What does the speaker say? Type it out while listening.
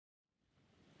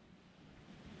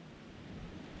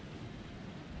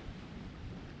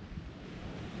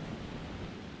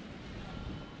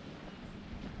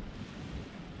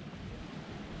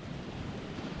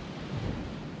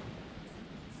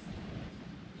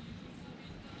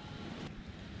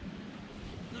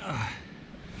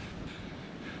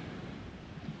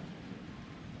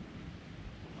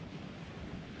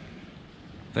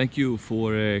Thank you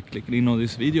for clicking in on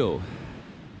this video.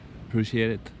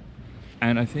 Appreciate it.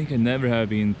 And I think I never have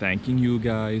been thanking you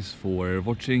guys for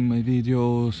watching my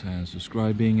videos and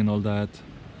subscribing and all that.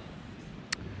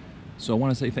 So I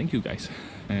want to say thank you guys.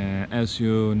 As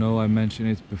you know, I mentioned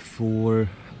it before,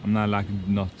 I'm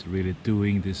not really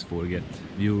doing this for get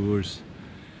viewers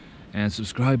and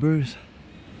subscribers,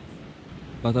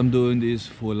 but I'm doing this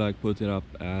for put it up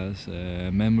as a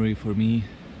memory for me.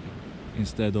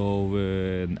 Instead of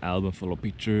an album full of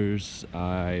pictures,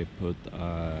 I'm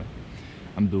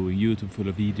doing YouTube full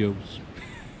of videos.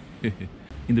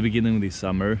 In the beginning of this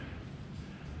summer,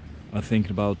 I think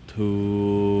about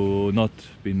to not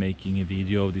be making a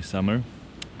video this summer.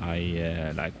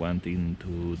 I went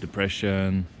into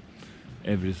depression.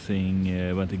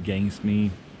 Everything went against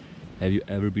me. Have you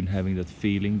ever been having that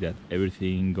feeling that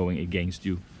everything going against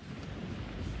you?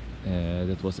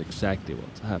 That was exactly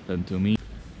what happened to me.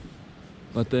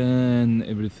 But then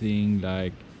everything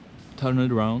turned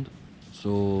it around,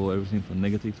 so everything from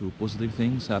negative to positive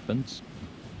things happens.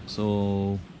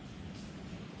 So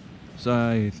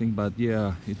I think, but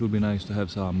yeah, it would be nice to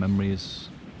have some memories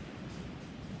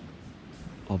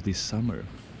of this summer.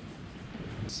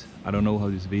 I don't know how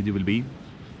this video will be.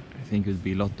 I think it'll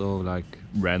be a lot of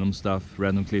random stuff,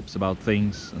 random clips about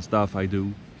things and stuff I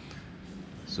do.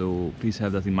 So please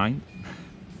have that in mind.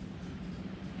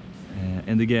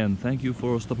 And again, thank you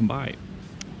for stopping by.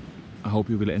 I hope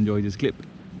you will enjoy this clip.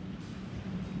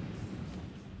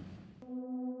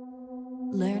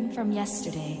 Learn from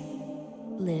yesterday.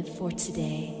 Live for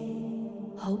today.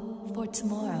 Hope for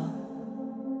tomorrow.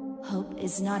 Hope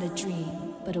is not a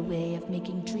dream, but a way of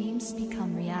making dreams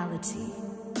become reality.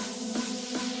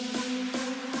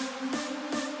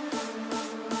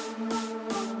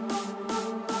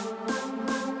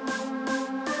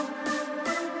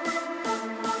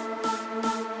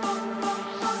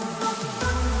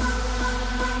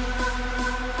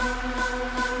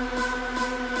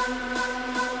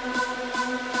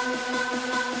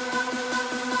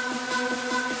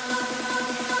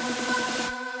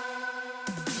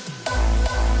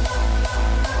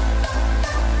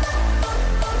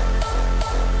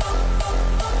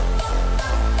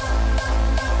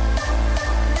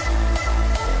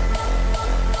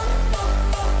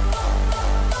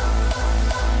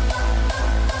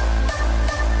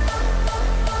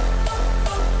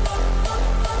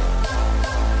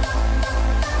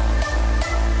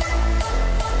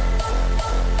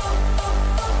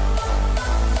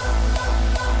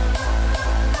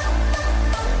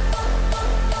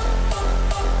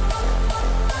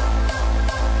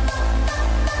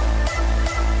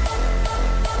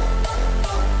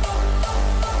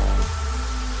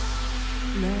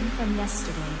 From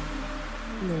yesterday,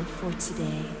 live for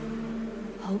today,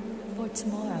 hope for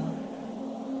tomorrow.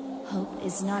 Hope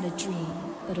is not a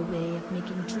dream, but a way of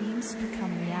making dreams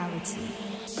become reality.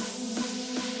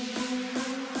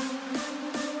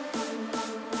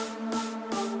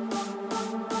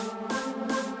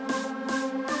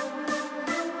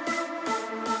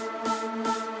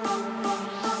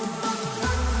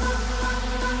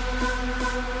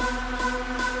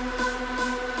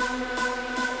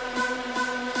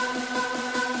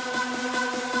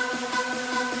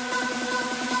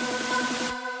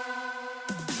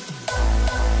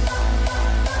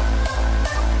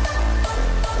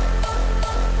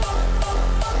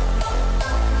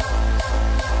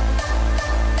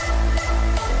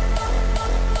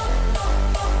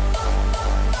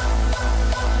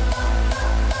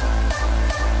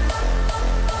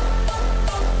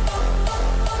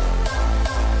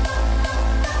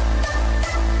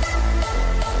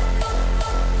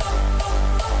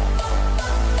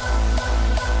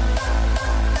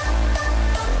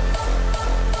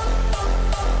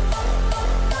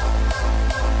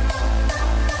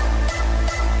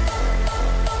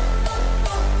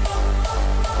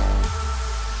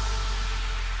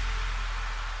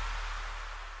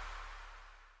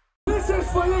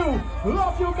 For you,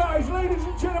 love you guys, ladies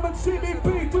and gentlemen,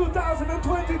 CBP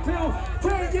 2022,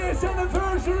 10 years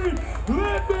anniversary.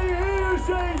 Let me hear you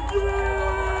say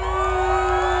yeah!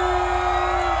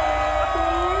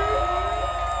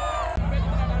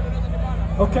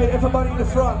 Okay, everybody in the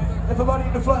front,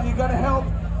 you gotta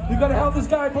help this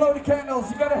guy blow the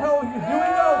candles. You gotta help. Here we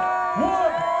go.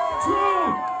 1,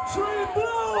 2, 3,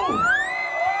 blow!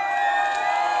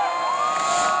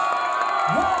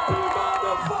 Happy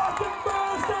motherfucking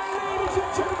birthday, ladies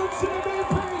and gentlemen,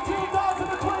 CBP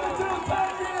 2022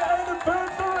 10-year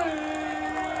anniversary!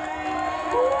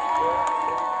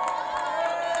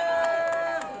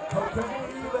 Okay,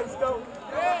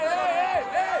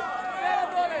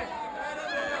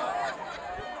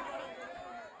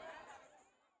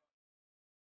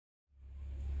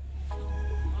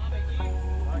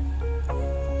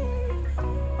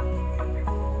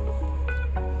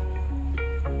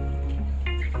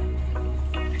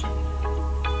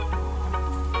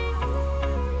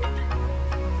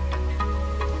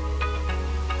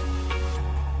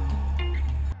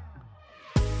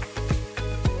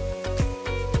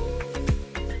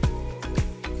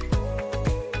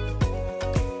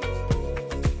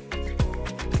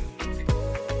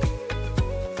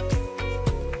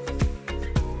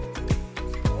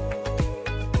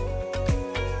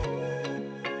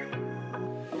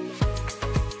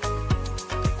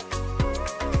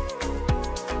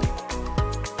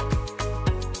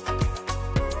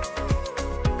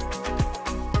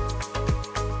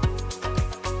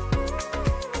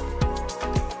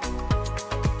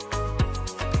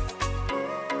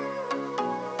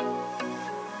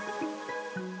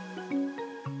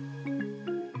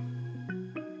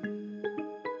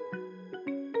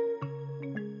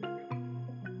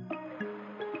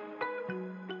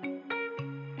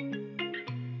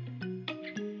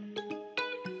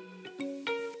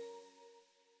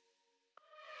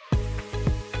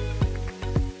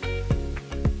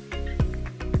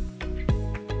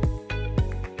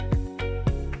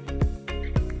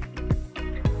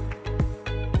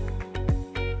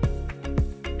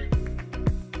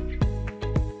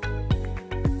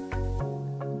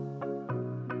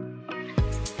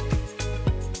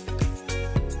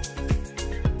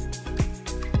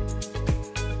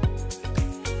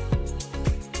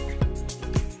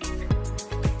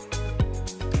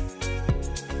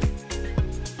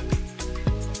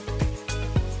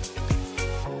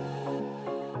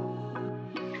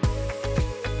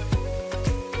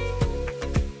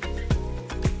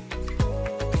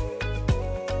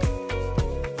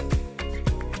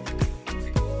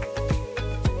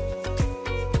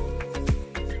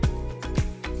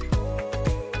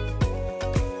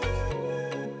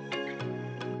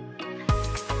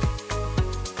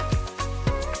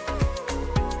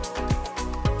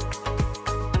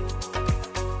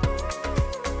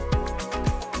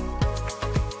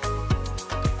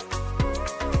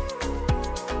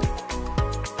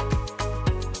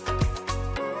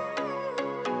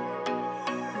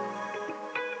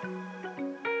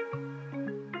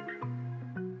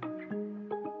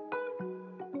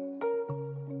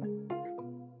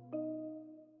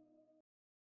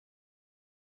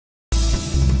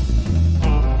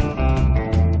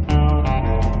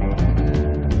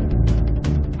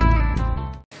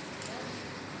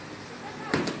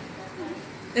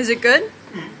 Is it good?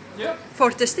 Yeah. For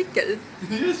Testicle?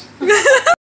 Yes.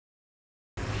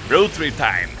 Road trip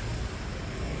time!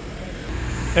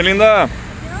 Hey Linda!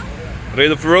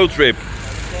 Ready for road trip?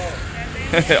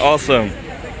 Awesome!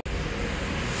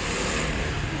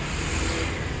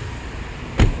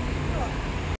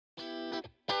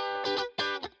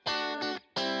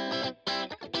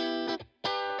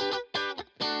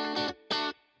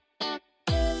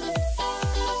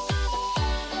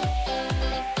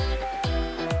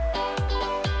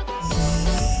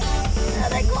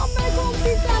 Det kommer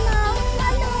kompisarna!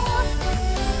 Hallå!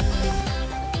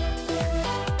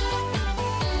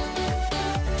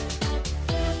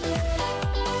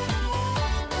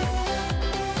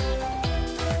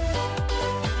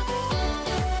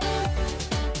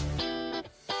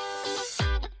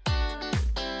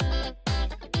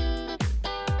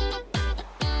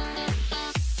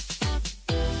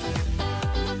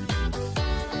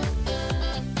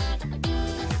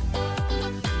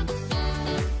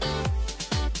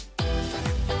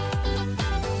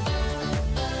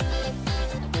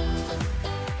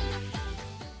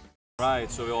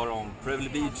 Right, so we are on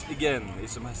Preveli beach again.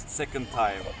 It's my second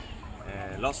time.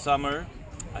 Last summer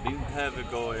I didn't have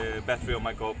a battery on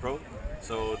my GoPro,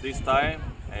 so this time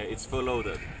it's full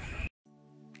loaded.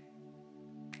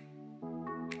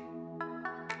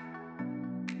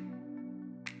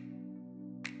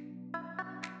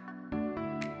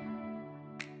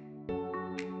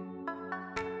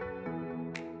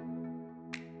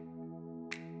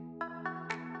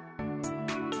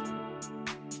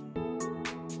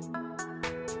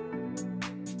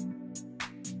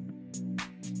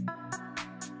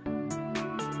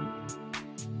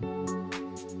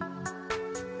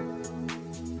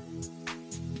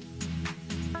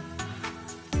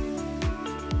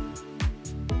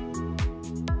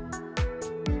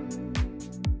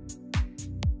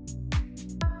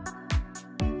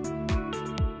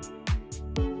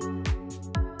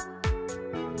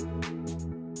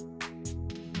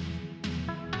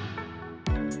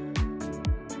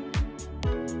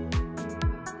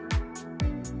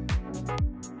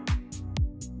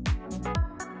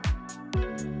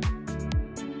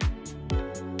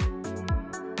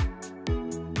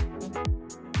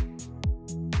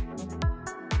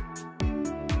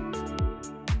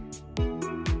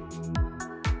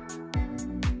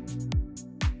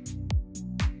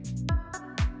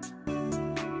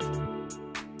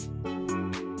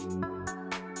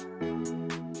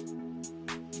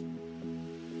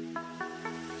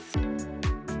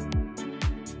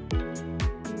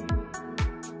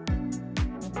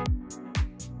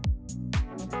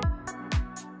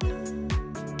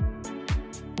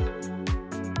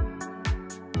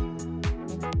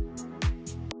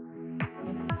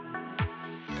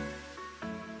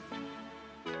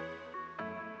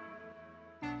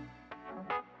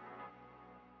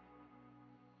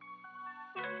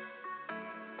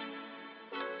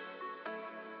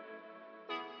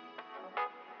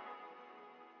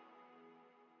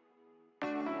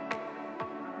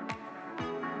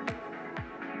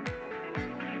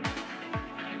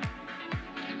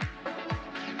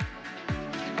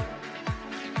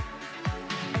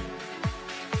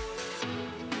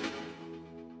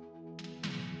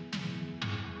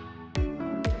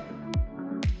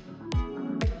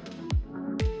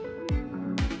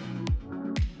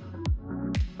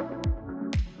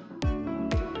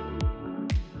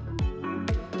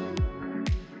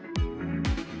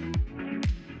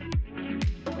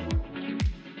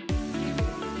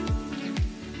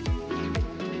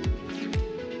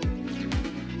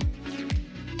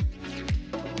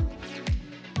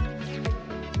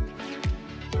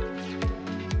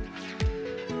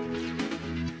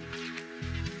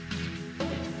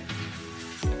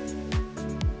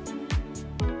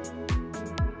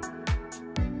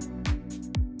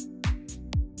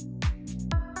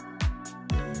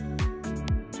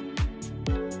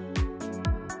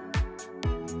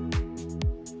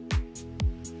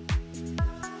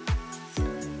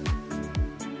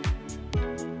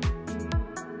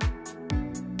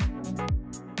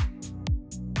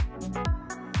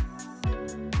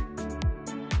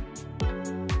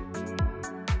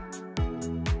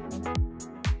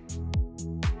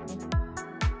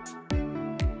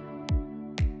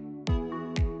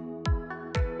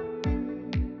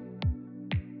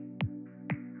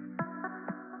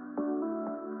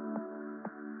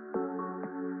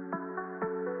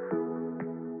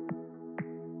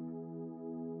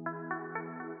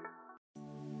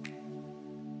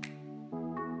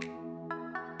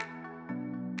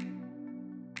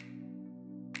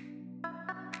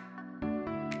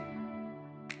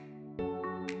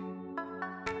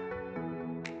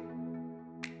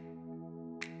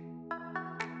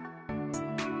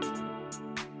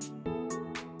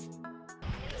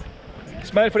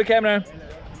 Smile for the camera.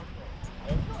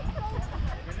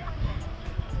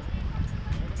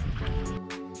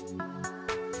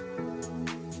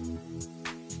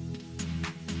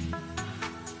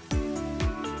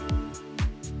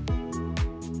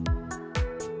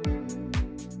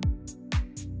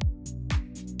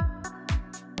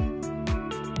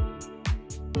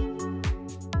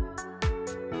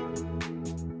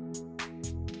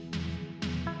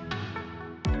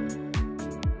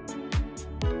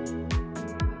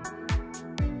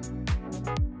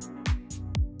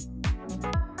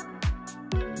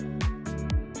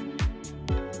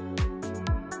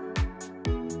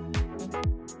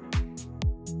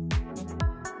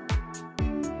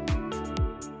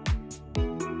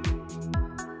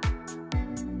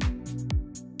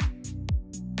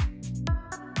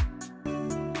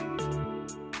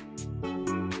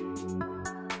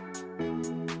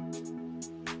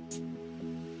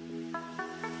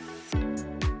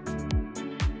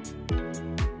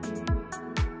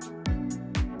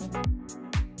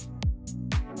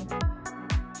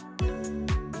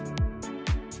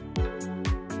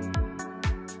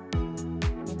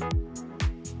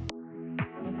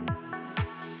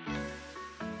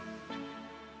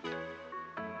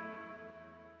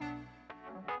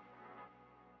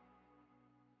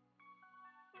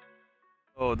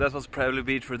 So that was Preveli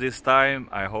Beach for this time.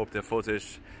 I hope the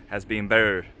footage has been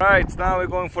better. Right, now we're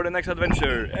going for the next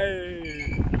adventure.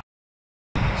 Hey!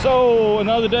 So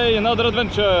another day, another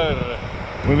adventure.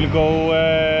 We will go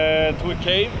to a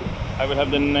cave. I will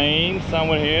have the name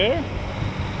somewhere here.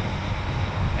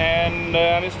 And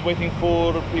I'm just waiting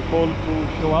for people to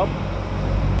show up.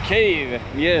 Cave,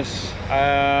 yes.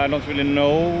 I don't really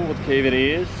know what cave it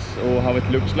is or how it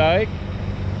looks like.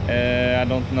 I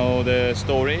don't know the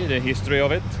story, the history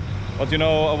of it, but you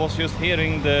know, I was just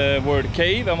hearing the word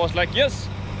cave and was like, yes,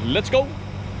 let's go.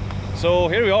 So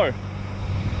here we are.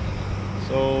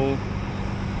 So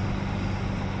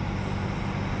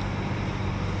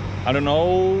I don't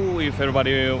know if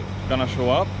everybody gonna show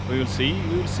up. We will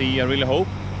see, I really hope.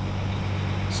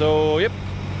 So yep,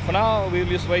 for now we'll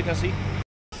just wait and see.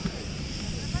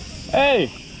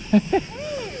 Hey!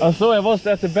 I saw I was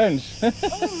at the bench.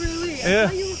 Oh really? Yeah. I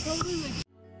thought you were probably like...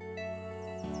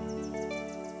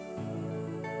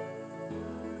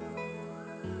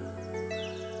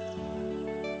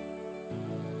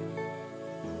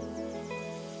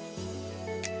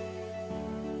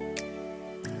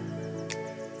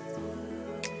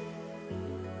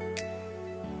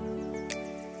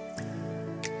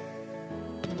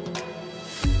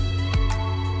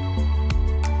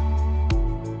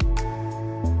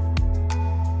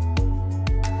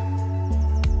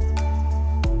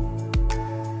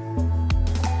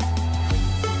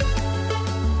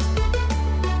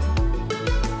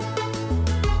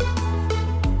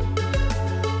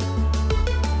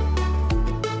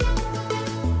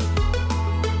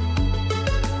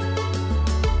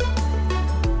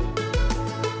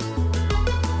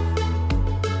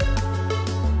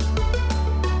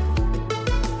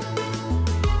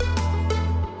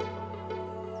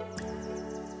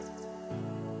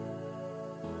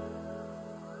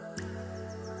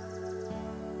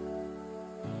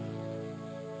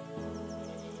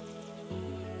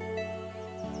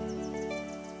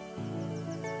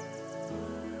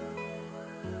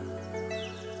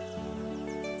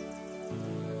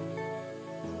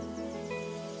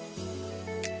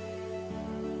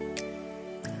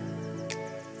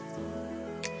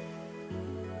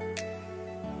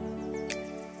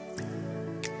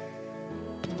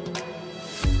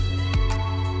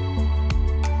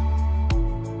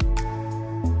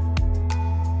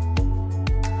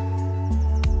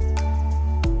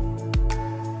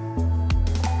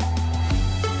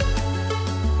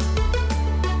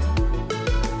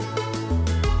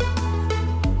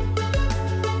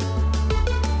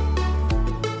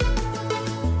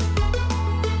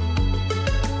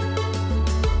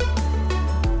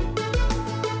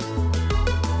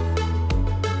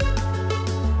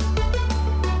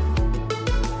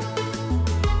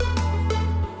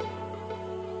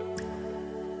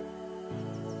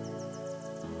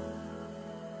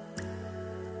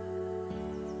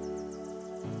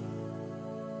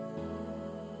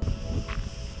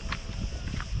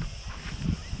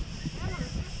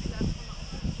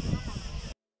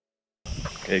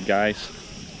 Okay guys,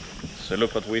 so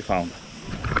look what we found.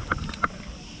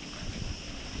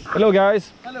 Hello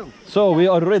guys. Hello. So we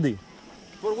are ready.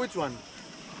 For which one?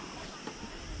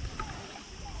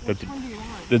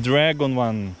 The dragon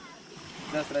one.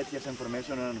 Just write here some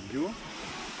information on you.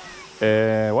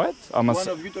 What? One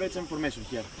of you to write some information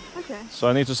here. Okay. So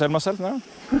I need to sell myself now?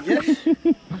 Yes.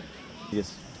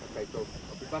 Yes. Okay, go.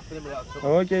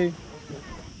 Okay.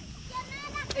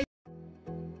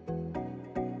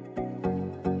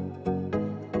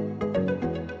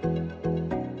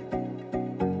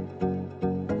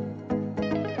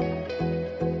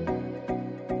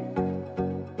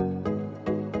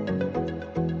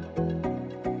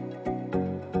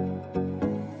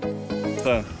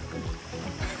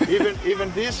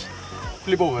 Even this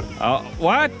flip over.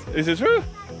 What? Is it true?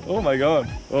 Oh my god.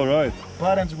 All right.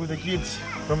 Parents with the kids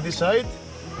from this side,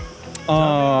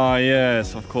 Oh,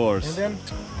 yes, of course. and then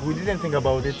we didn't think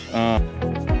about it.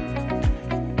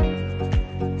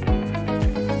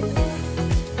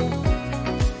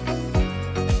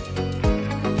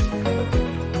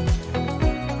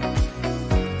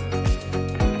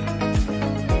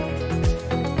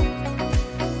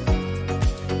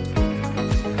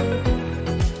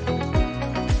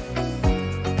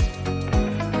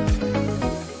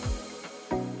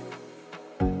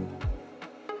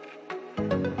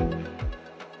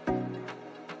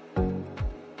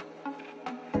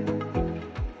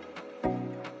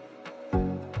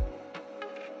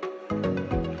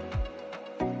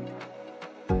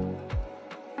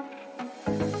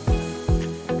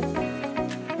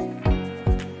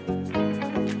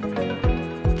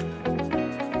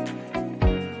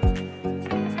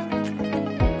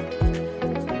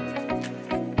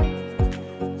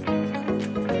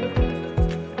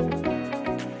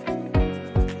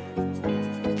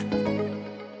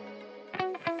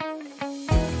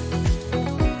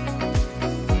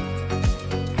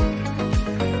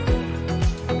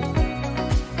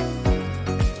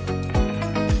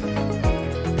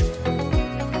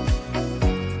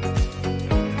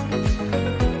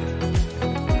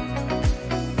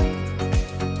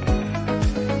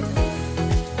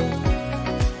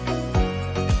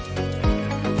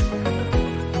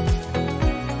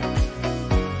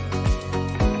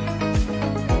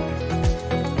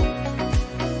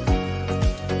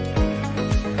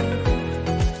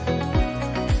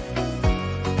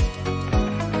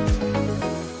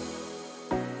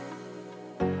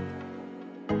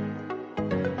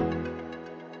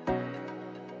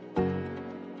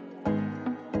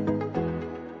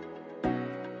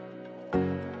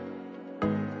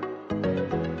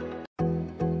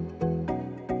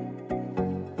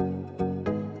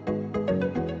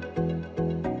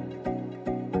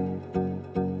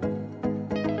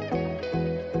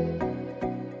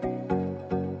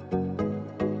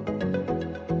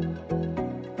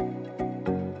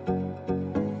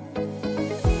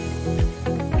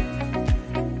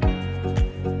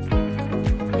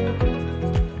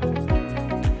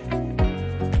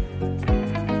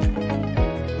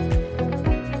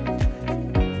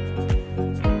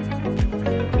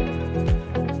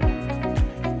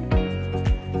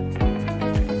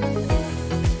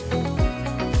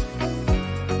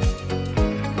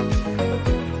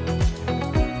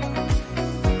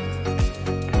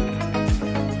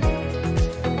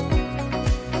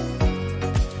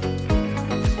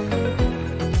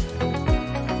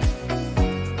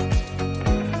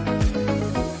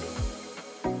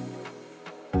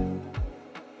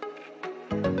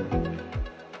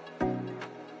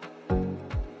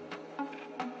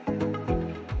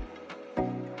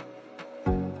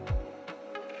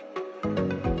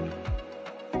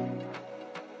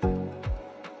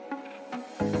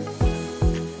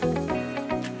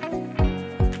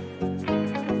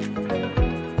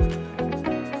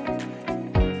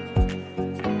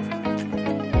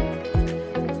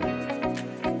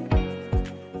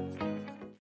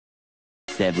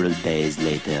 Several days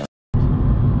later.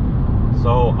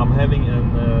 So I'm having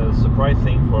a surprise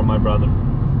thing for my brother.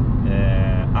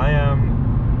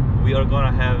 We are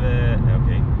gonna have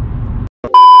okay.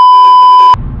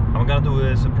 I'm gonna do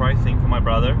a surprise thing for my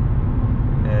brother.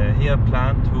 He had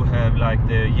planned to have like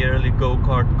the yearly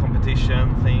go-kart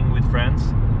competition thing with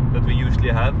friends that we usually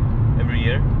have every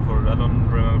year. For I don't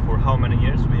remember for how many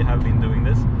years we have been doing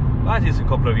this, but it's a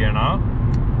couple of years now.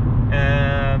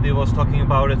 And he was talking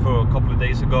about it for a couple of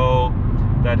days ago.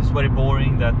 That it's very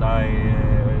boring that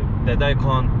I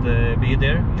can't be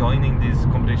there joining this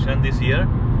competition this year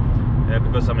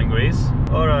because I'm in Greece.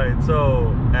 All right,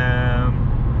 so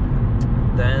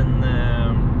then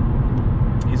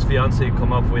his fiance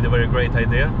come up with a very great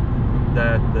idea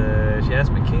that she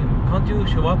asked me, can't you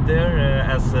show up there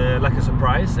as like a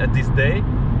surprise at this day?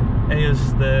 And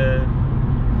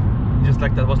just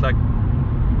like that was like,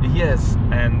 yes.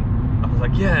 And I was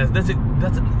like, yes, that's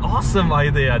an awesome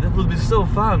idea. That would be so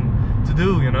fun to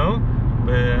do, you know,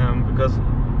 because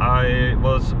I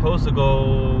was supposed to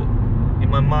go. In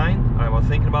my mind, I was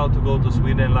thinking about to go to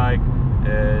Sweden like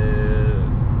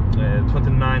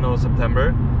 29th of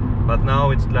September, but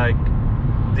now it's like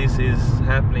this is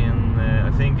happening,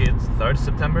 I think it's 3rd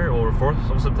September or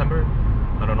 4th of September.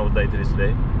 I don't know what date it is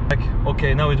today. Like,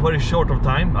 okay, now it's very short of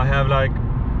time. I have like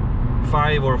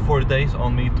 5 or 4 days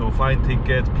on me to find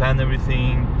tickets, plan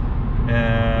everything.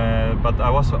 But I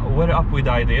was very up with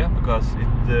the idea because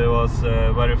it was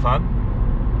very fun.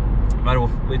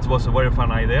 It was a very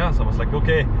fun idea, so I was like,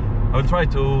 okay, I will try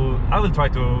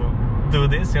to do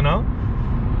this, you know.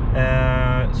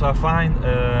 So I find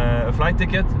a flight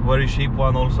ticket, very cheap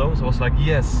one also. So I was like,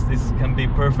 yes, this can be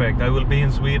perfect. I will be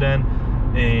in Sweden,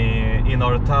 in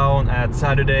our town at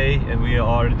Saturday, and we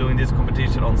are doing this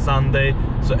competition on Sunday.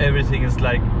 So everything is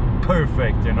like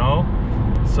perfect, you know.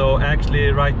 So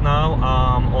actually right now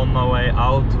I'm on my way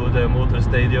out to the motor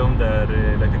stadium,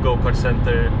 like the GoCart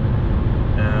center.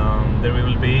 There we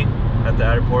will be at the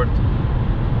airport.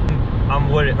 I'm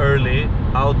very early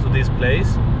out to this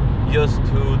place just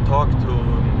to talk to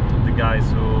the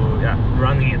guys who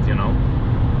running it, you know.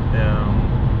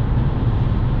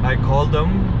 I called them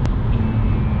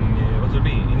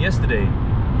in yesterday,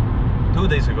 2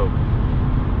 days ago.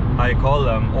 I called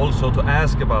them also to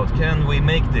ask about, can we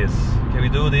make this? Can we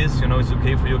do this? You know, it's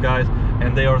okay for you guys.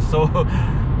 And they are so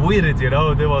with it, you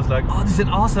know. They was like, oh, this is an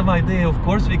awesome idea. Of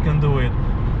course we can do it.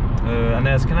 And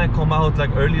I asked, can I come out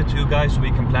like earlier to you guys so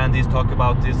we can plan this, talk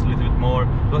about this a little bit more?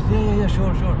 He was, yeah,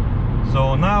 sure.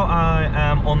 So now I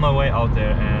am on my way out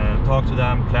there and talk to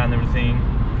them, plan everything.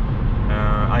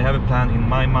 I have a plan in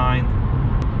my mind.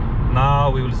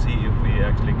 Now we will see if we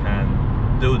actually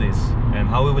can do this and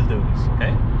how we will do this,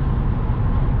 okay?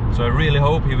 So I really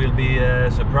hope he will be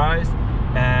surprised,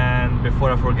 and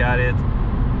before I forget it,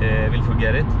 will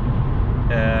forget it.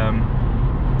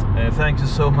 Thank you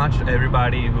so much to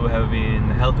everybody who have been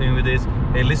helping me with this.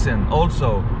 Hey, listen,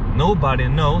 also, nobody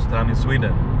knows that I'm in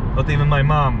Sweden. Not even my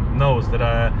mom knows that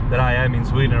I am in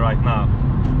Sweden right now.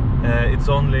 It's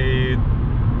only,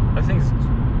 I think it's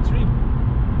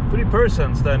three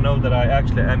persons that know that I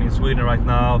actually am in Sweden right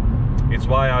now. It's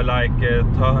why I like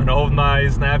turn off my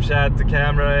Snapchat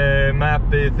camera map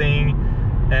thing,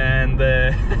 and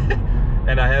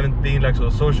and I haven't been like so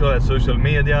social at social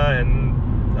media,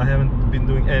 and I haven't been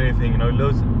doing anything, you know,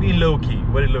 being low-key,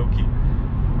 very low-key.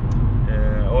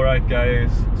 Alright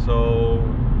guys, so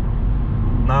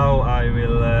now I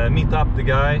will meet up the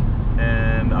guy,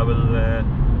 and I will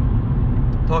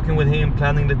talking with him,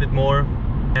 planning a little bit more,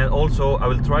 and also I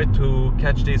will try to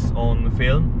catch this on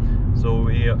film. So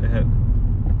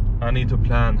I need to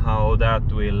plan how that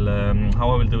will, how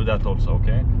I will do that also,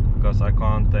 okay? Because I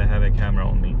can't have a camera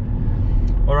on me.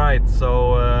 Alright,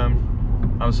 so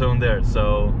I'm soon there,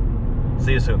 so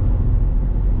see you soon.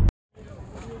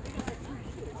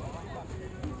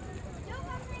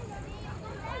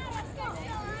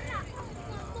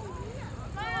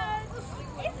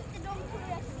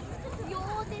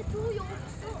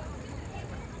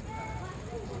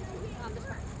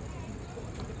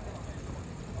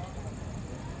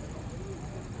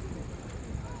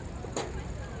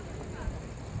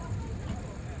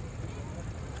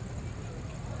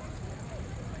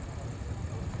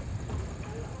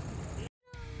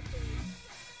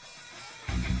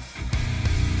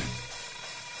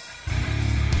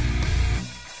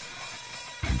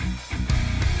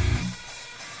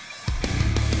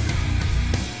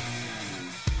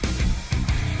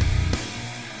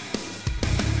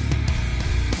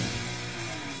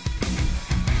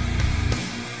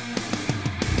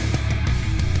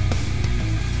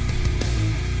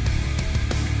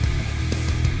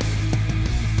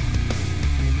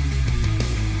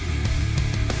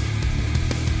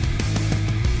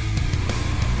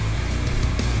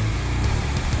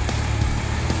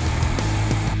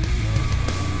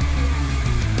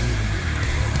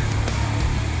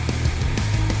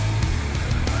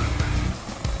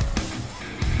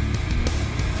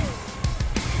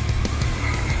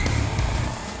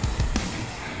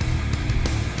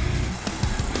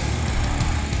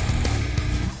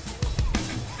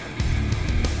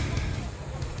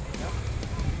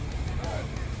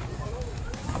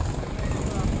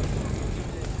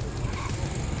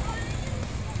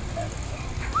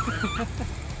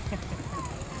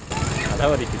 Det här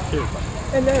var riktigt kul.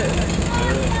 Eller hur?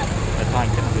 Med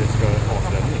tanken att det ska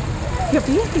avslöja. Jag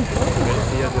vet inte.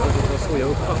 Det var så jag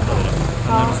uppfattade det.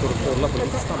 Men när man står och kollar på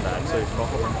listan där så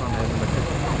skapar man fan nummer 10.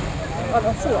 Ja, det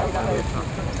var så.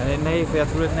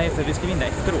 Nej, för vi ska vinna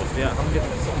efteråt. Han vet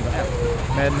inte om det än.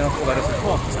 Men när man kollar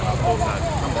resultatet sen, så här,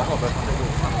 han bara har börjat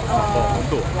han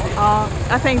då. Ja,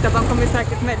 jag tänkte att de kommer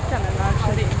säkert märka när han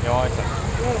kör in. Ja, exakt.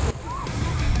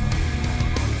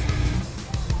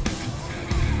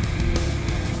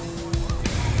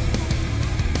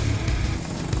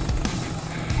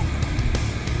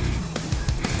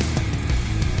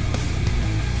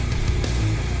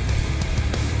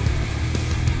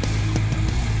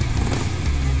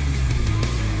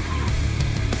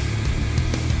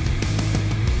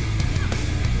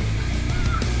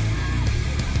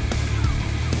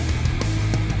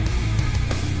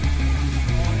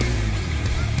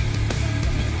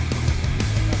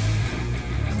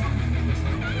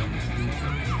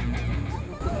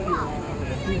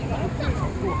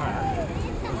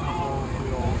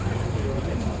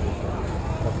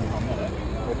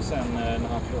 sen när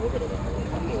han frågade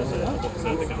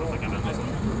så kan han liksom.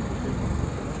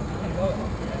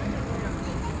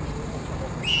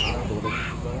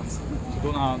 Så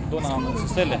då när han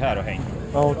ställer här och hänger.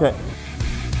 Ja, okej.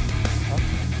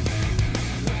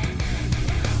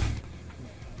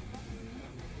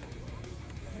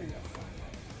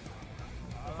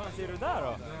 Vad fan ser du där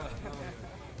då?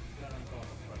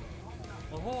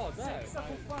 Jaha, där.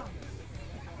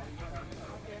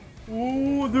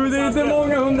 Du, det är inte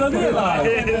många hundradelar!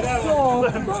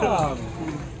 Satan!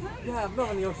 Jävlar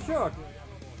vad ni har kört!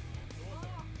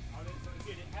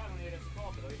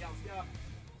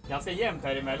 Ganska jämnt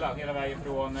här emellan, hela vägen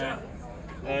från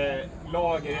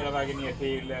Lager hela vägen ner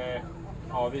till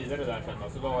vidare där sen då.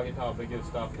 Så Lager, Tabbe,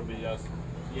 Gustav, Tobias,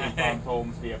 Gilpan,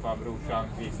 Tom, Stefan, Brorsan,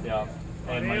 Christian,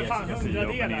 Elma, Jessica, Sia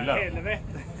och Pernilla.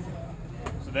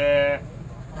 Så det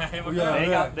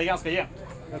är ganska jämnt.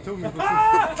 Jag tog mig på Nej,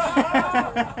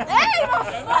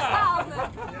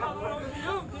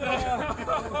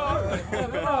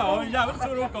 vad fan! Ja, jävligt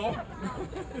svår att åka om.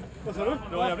 Vad sa du?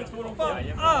 Det var jävligt svår att åka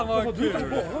om. Vad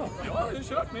kul! Ja, du har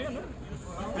kört med nu.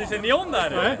 Vi ser ni om där?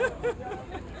 Nej.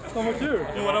 Fan vad kul!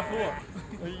 Några få.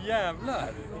 Jävlar.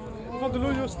 Fan, du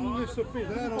låg just uppe i.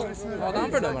 Där har vi. Ja,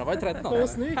 den för nummer var ju 13. Vad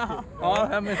sneaky.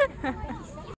 Ja, men...